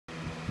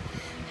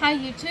Hi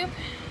YouTube,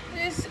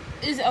 this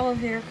is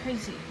Elevator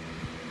Crazy.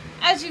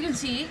 As you can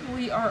see,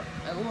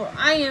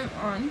 I am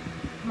on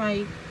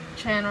my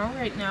channel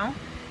right now,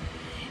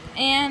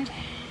 and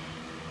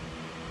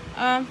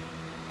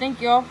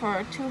thank you all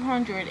for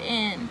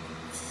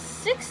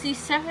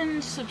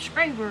 267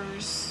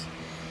 subscribers.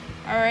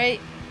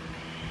 Alright,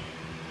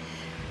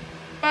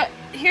 but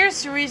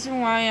here's the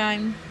reason why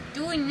I'm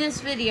doing this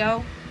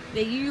video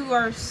that you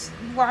are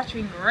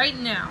watching right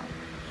now.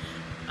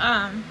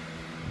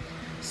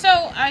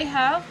 So I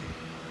have,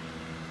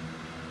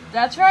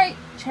 that's right,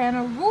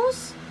 channel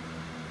rules,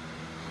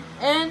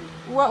 and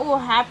what will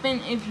happen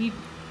if you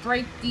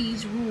break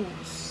these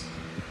rules.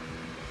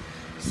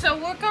 So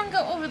we're gonna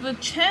go over the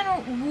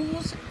channel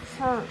rules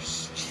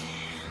first.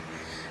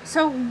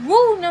 So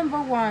rule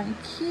number 1,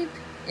 keep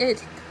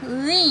it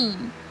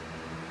clean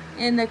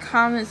in the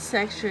comments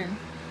section.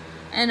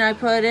 And I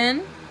put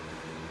in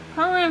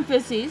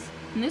parentheses,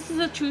 and this is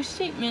a true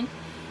statement,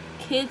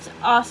 kids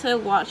also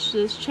watch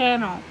this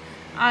channel.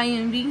 I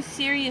am being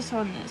serious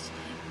on this.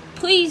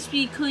 Please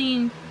be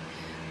clean,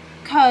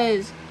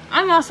 cause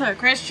I'm also a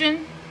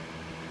Christian,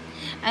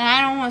 and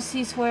I don't want to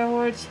see swear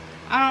words.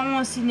 I don't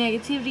want to see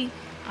negativity.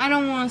 I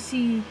don't want to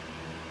see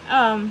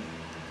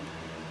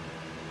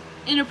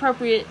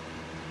inappropriate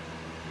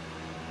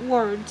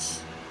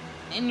words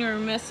in your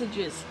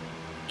messages.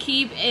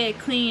 Keep it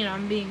clean.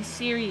 I'm being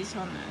serious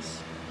on this.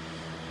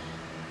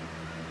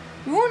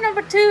 Rule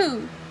number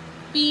 2.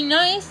 Be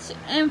nice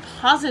and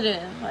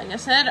positive. Like I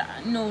said,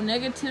 no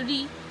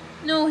negativity,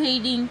 no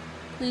hating.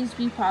 Please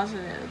be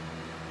positive.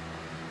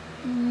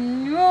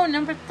 Rule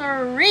number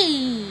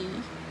 3.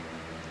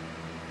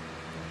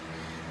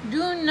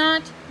 Do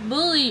not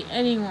bully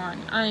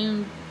anyone. I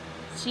am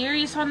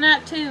serious on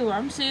that too.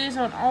 I'm serious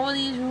on all of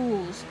these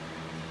rules.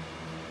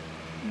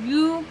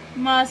 You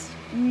must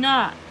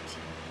not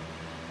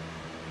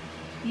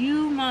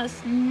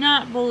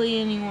bully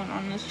anyone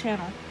on this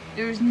channel.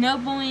 There is no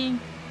bullying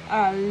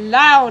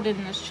allowed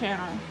in this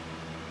channel.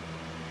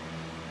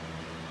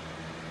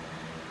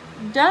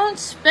 Don't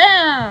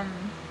spam.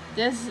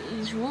 This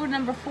is rule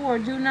number 4.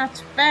 Do not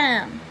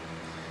spam.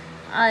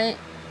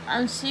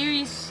 I'm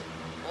serious.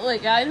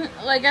 Like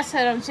I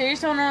said, I'm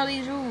serious on all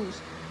these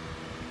rules.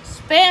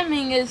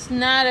 Spamming is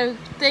not a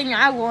thing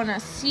I want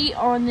to see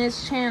on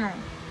this channel.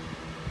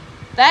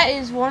 That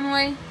is one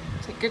way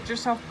to get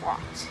yourself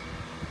blocked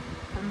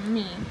from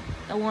me,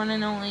 the one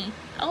and only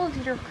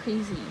Elevator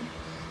Crazy.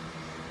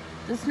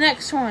 This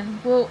next one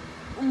will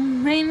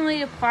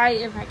mainly apply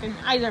if I can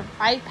either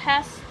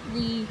bypass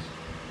the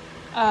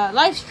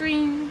live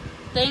stream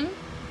thing,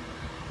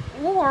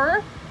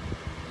 or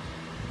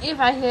if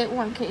I hit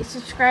 1K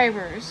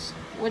subscribers,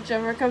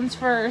 whichever comes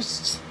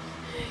first.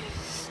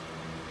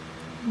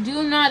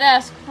 Do not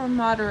ask for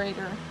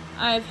moderator.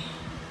 I've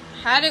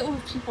had it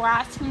with people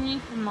asking me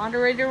for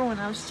moderator when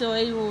I was still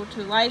able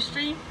to live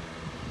stream.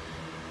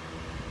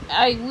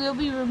 I will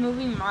be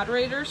removing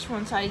moderators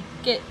once I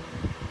get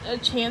a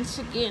chance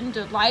to get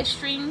into live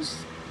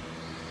streams.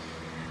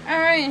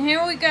 Alright,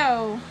 here we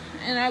go.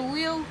 And I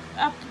will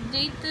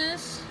update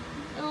this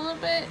a little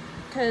bit,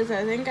 because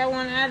I think I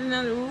want to add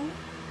another rule.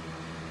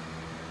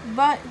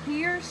 But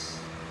here's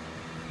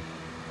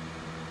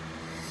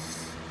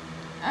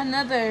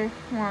another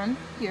one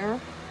here.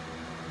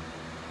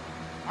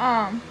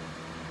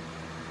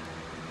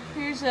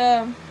 Here's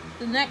the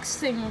next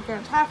thing we're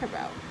going to talk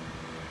about.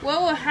 What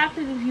will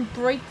happen if you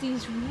break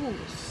these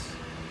rules?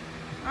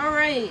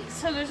 Alright,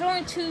 so there's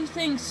only 2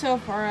 things so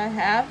far I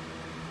have.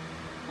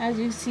 As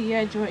you see,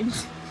 I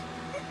joined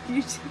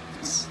YouTube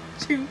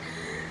June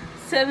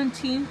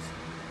 17th,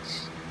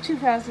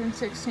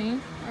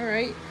 2016.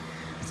 Alright,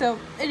 so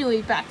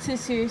anyway, back to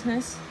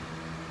seriousness.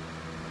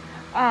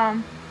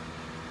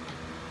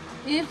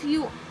 If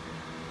you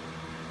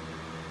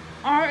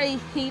are a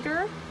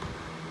hater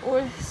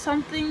or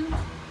something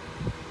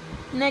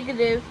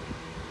negative,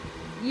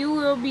 you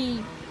will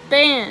be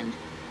banned.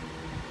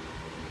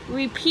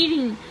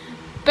 Repeating,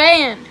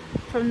 banned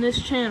from this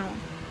channel.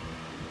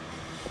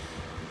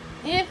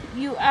 If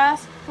you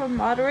ask for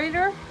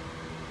moderator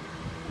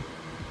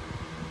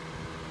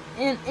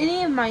in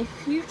any of my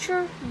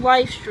future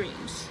live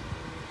streams,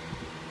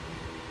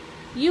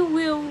 you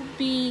will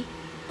be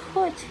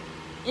put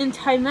in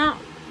timeout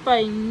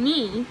by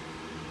me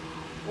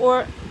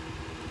or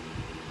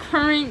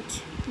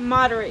current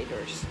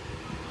moderators.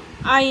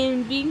 I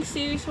am being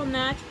serious on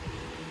that.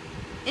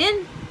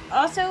 And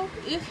also,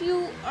 if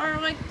you are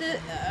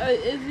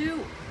if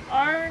you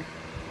are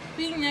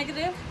being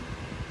negative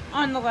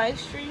on the live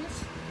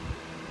streams,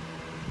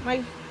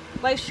 my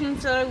live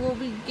streams that I will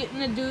be getting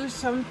to do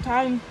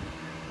sometime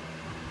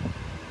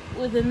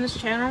within this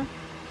channel,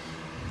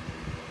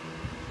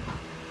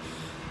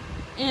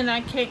 and I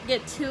can't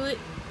get to it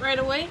right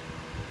away,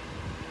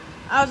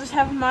 I'll just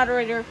have a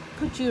moderator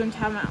put you in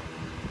timeout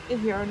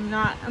if you're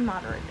not a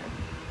moderator.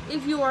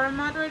 If you are a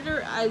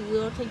moderator, I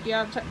will take you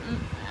out of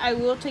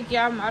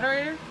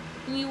moderator,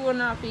 and you will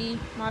not be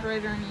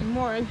moderator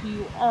anymore if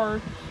you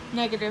are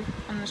negative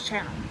on this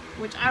channel,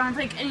 which I don't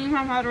think any of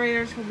my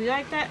moderators will be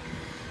like that.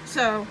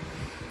 So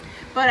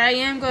but I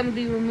am going to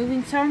be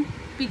removing some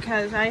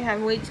because I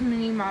have way too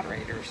many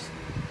moderators.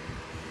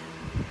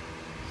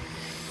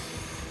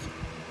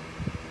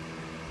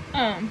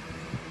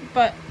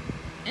 But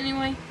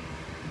anyway,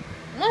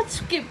 let's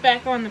get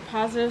back on the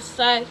positive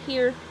side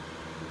here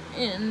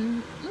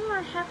and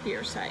more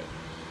happier side.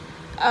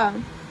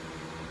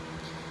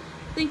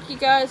 Thank you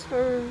guys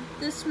for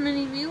this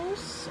many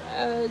views.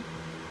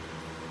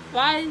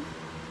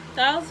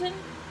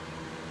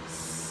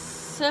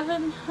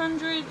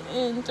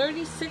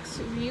 5,736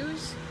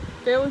 views.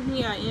 Bear with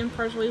me, I am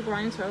partially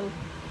blind, so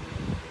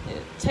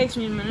it takes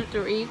me a minute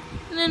to read.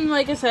 And then,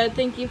 like I said,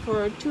 thank you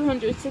for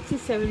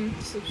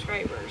 267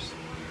 subscribers.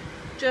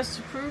 Just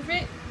to prove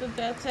it, that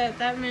that's at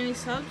that many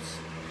subs.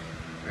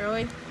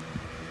 Really?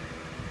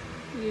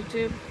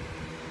 YouTube.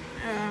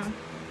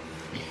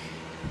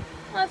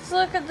 Let's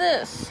look at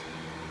this.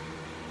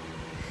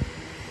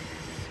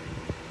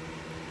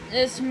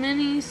 This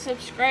many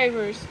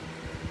subscribers.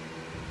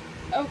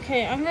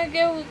 Okay, I'm gonna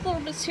go a little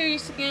bit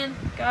serious again.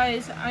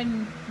 Guys, I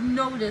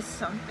noticed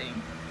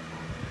something.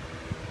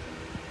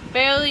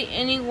 Barely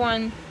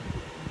anyone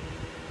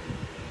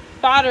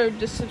bothered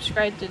to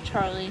subscribe to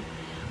Charlie.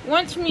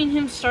 Once me and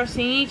him start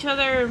seeing each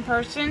other in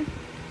person,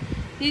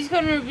 he's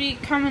gonna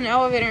become an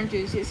elevator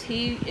enthusiast.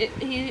 He's a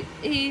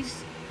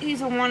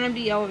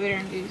wannabe elevator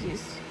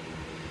enthusiast.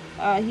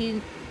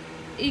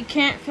 He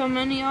can't film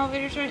any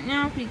elevators right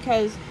now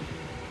because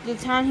the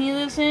town he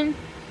lives in,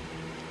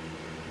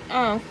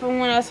 from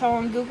what I saw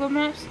on Google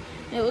Maps,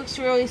 it looks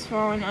really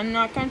small, and I'm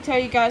not gonna tell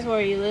you guys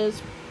where he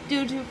lives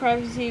due to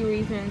privacy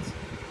reasons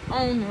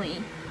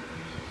only.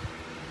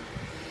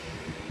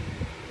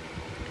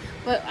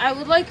 But I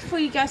would like for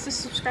you guys to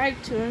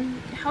subscribe to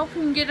him. Help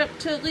him get up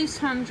to at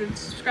least 100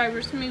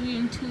 subscribers, maybe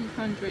even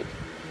 200.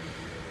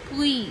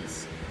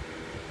 Please.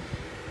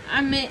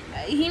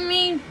 He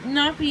may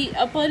not be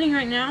uploading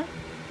right now.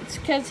 It's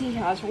because he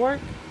has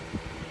work.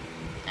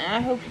 And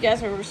I hope you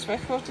guys are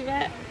respectful to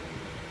that.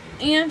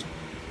 And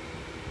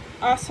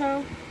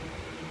also,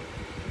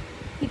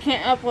 he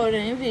can't upload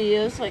any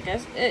videos,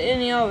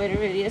 any elevator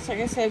videos, like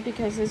I said,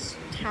 because his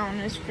town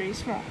is pretty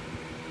small.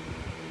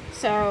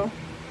 So,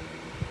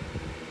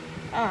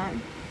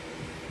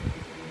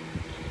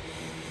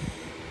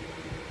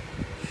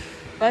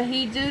 but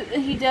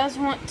he does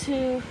want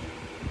to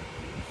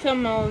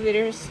film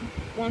elevators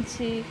once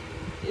he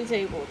is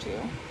able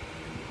to.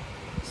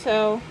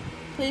 So,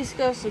 please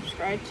go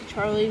subscribe to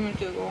Charlie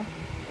McDougal.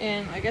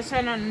 And like I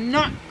said, I'm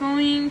not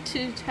going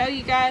to tell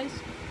you guys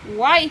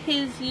why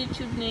his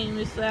YouTube name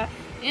is that.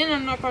 And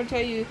I'm not going to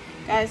tell you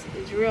guys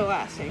his real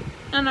last name.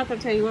 I'm not going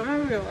to tell you what my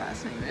real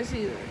last name is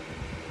either.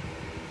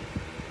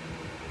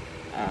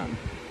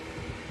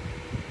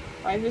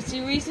 Privacy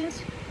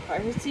reasons.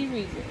 Privacy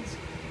reasons.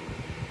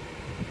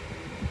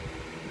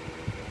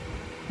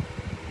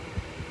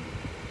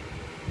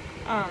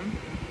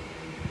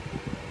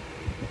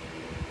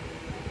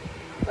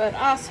 But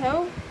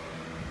also,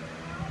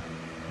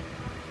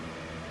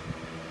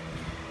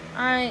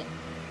 I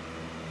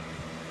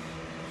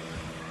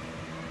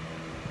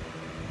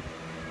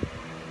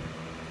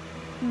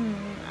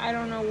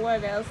don't know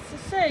what else to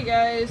say,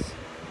 guys.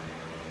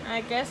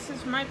 I guess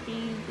this might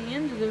be the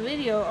end of the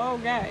video. Oh,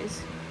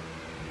 guys,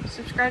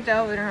 subscribe to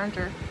Elevator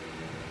Hunter.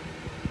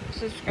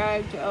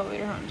 Subscribe to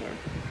Elevator Hunter.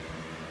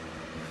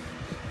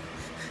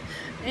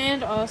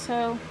 And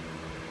also,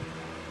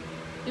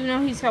 even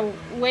though he's got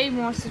way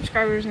more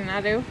subscribers than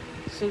I do,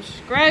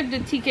 subscribe to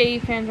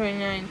TKE Fan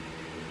 29.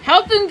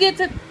 Help him get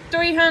to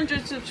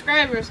 300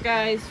 subscribers,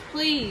 guys,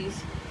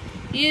 please.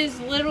 He is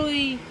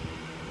literally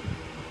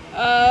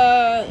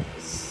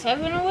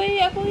 7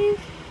 away, I believe.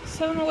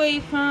 7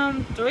 away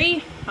from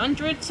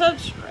 300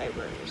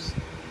 subscribers.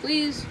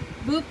 Please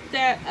boop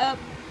that up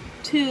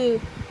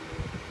to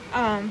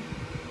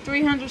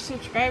 300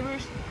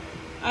 subscribers.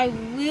 I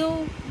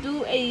will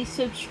do a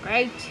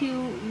subscribe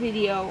to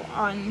video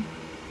on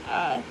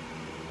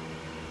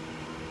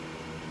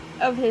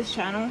of his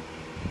channel.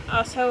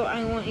 Also,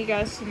 I want you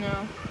guys to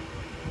know,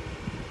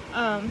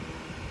 and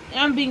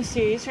I'm being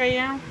serious right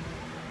now.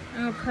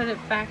 I'm gonna put it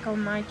back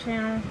on my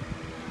channel.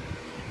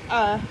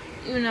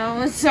 Even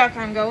though it's not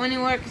gonna go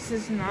anywhere because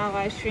this is not a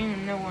live stream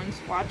and no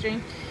one's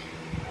watching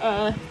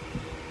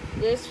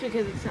this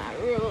because it's not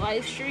a real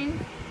live stream.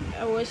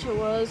 I wish it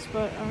was,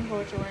 but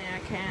unfortunately I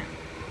can't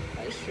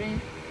live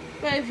stream.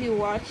 But if you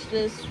watch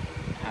this,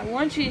 I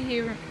want you to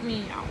hear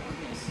me out on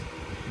this.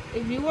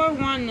 If you are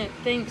one that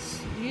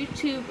thinks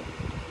YouTube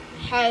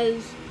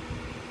has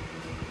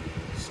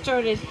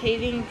started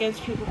hating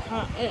against people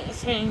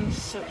saying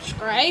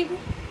subscribe,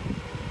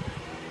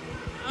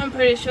 I'm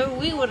pretty sure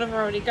we would have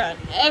already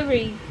gotten,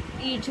 every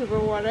YouTuber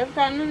would have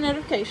gotten a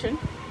notification.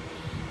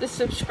 The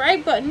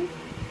subscribe button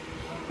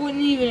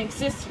wouldn't even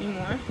exist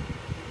anymore.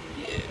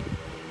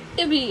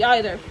 It'd be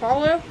either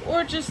follow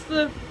or just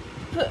the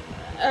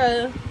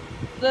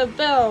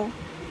bell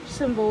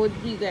symbol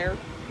would be there.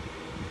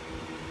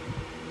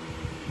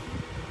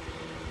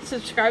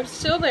 Subscribe's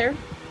still there.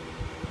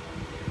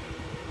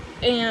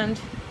 And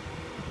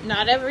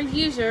not every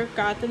user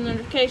got the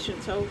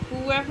notification. So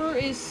whoever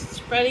is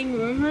spreading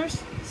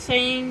rumors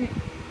saying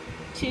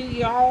to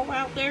y'all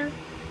out there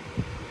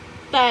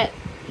that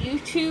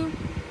YouTube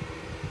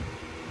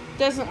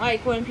doesn't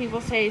like when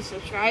people say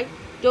subscribe,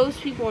 those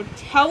people are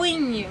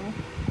telling you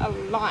a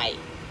lie.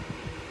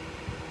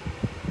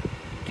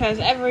 Because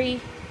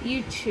every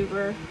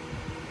YouTuber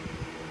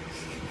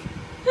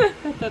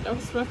I thought that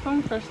was my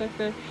phone for a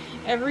second.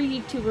 Every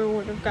YouTuber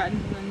would have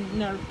gotten the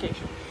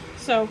notification.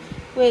 So,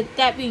 with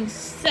that being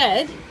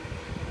said,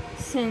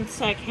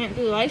 since I can't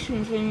do live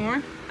streams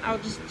anymore, I'll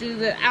just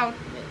do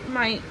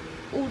my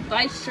old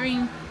live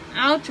stream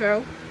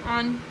outro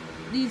on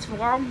these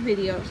vlog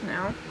videos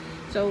now.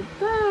 So,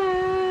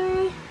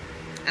 bye!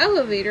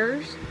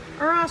 Elevators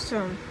are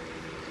awesome.